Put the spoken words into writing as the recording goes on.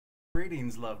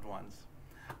Greetings, loved ones.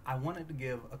 I wanted to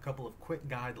give a couple of quick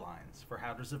guidelines for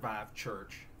how to survive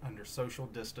church under social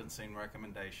distancing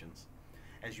recommendations.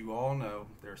 As you all know,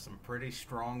 there are some pretty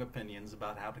strong opinions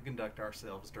about how to conduct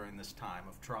ourselves during this time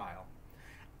of trial.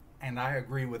 And I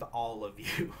agree with all of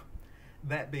you.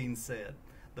 That being said,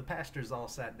 the pastors all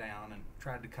sat down and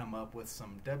tried to come up with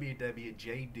some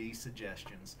WWJD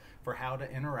suggestions for how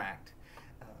to interact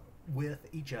with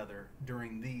each other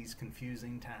during these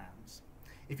confusing times.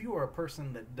 If you are a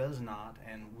person that does not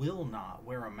and will not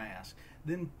wear a mask,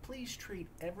 then please treat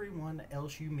everyone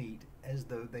else you meet as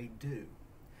though they do.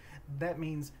 That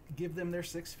means give them their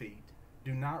 6 feet.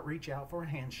 Do not reach out for a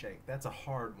handshake. That's a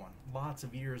hard one. Lots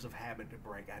of years of habit to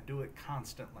break. I do it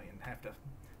constantly and have to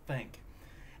think.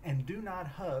 And do not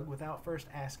hug without first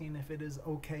asking if it is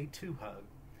okay to hug.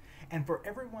 And for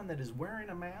everyone that is wearing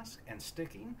a mask and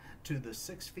sticking to the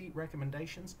 6 feet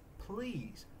recommendations,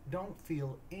 please don't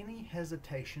feel any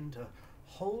hesitation to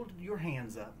hold your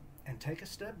hands up and take a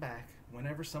step back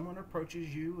whenever someone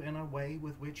approaches you in a way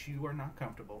with which you are not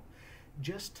comfortable.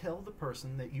 Just tell the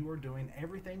person that you are doing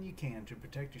everything you can to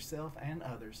protect yourself and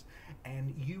others,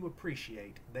 and you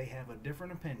appreciate they have a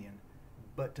different opinion,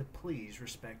 but to please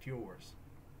respect yours.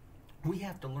 We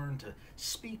have to learn to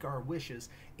speak our wishes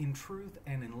in truth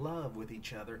and in love with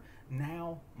each other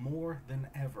now more than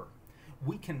ever.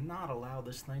 We cannot allow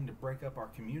this thing to break up our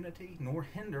community nor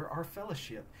hinder our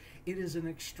fellowship. It is an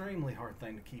extremely hard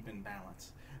thing to keep in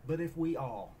balance. But if we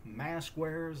all, mask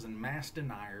wearers and mask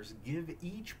deniers, give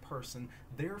each person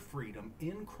their freedom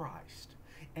in Christ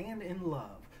and in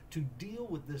love to deal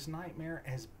with this nightmare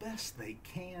as best they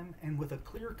can and with a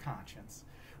clear conscience,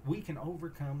 we can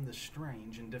overcome this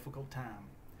strange and difficult time.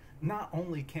 Not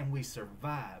only can we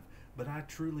survive, but I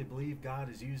truly believe God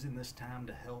is using this time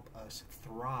to help us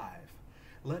thrive.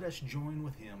 Let us join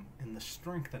with Him in the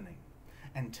strengthening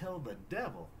and tell the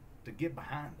devil to get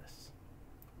behind us,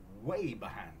 way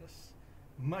behind us,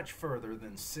 much further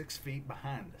than 6 feet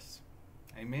behind us.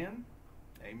 Amen?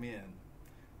 Amen.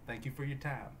 Thank you for your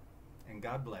time, and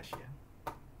God bless you.